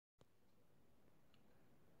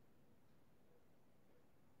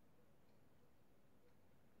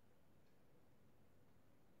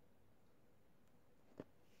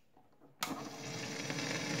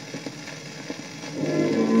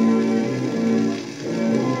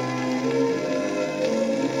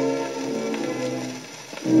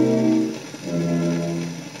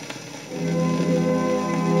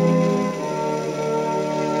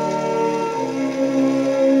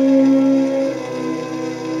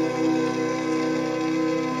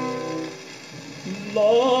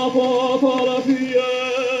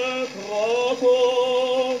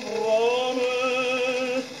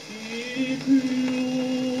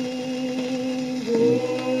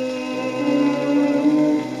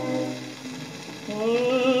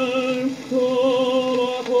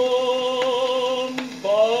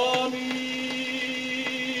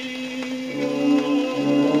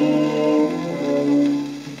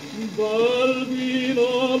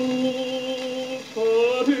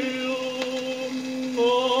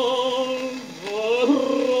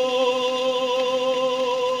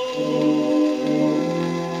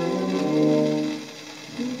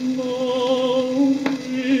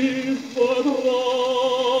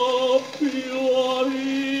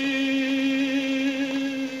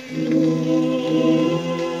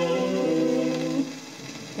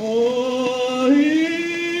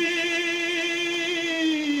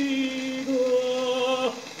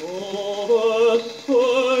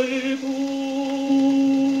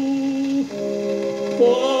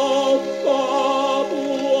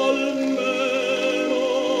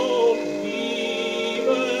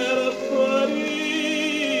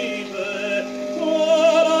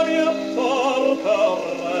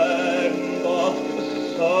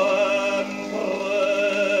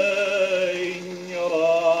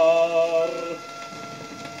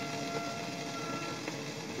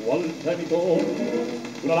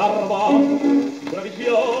Una larva, una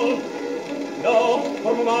visione, no,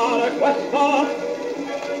 formare questa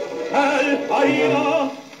è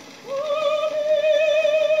Aida.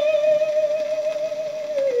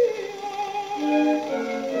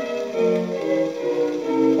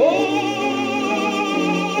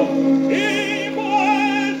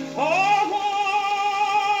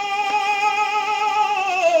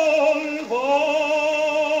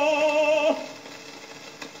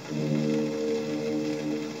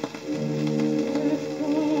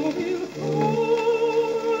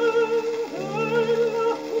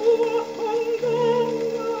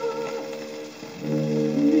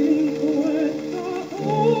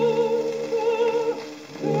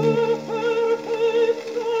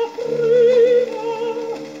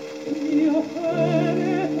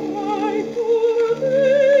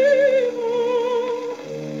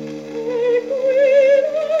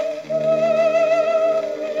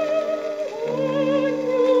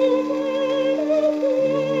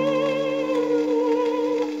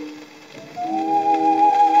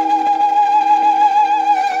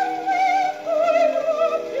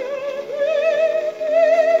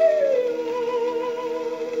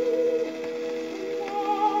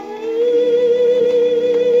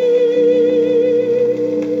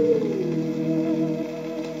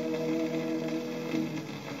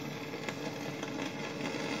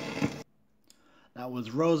 That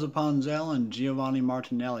was Rosa Ponselle and Giovanni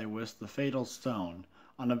Martinelli with The Fatal Stone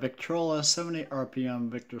on a Victrola 78 RPM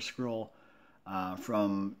Victor Scroll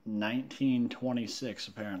from 1926,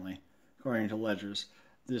 apparently, according to ledgers.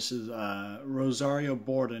 This is Rosario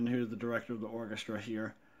Bourdon, who's the director of the orchestra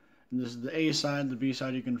here. And this is the A side. The B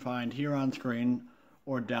side you can find here on screen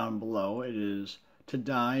or down below. It is To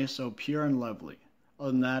Die So Pure and Lovely.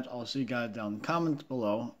 Other than that, I'll see you guys down in the comments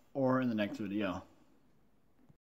below or in the next video.